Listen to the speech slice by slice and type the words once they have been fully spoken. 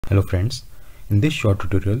Hello friends, in this short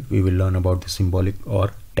tutorial we will learn about the symbolic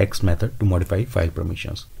or text method to modify file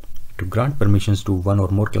permissions. To grant permissions to one or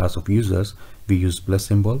more class of users, we use plus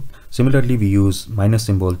symbol. Similarly, we use minus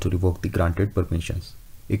symbol to revoke the granted permissions.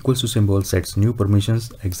 Equals to symbol sets new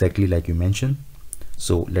permissions exactly like you mentioned.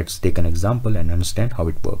 So let's take an example and understand how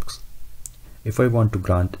it works. If I want to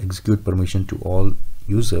grant execute permission to all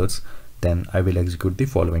users, then I will execute the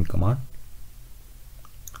following command.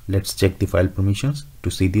 Let's check the file permissions to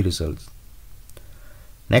see the results.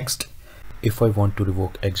 Next, if I want to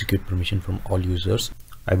revoke execute permission from all users,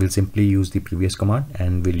 I will simply use the previous command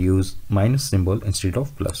and will use minus symbol instead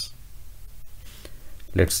of plus.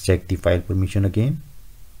 Let's check the file permission again.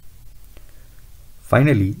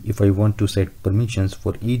 Finally, if I want to set permissions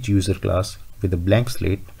for each user class with a blank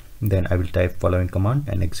slate, then I will type following command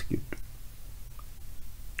and execute.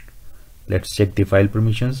 Let's check the file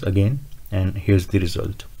permissions again, and here's the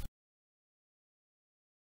result.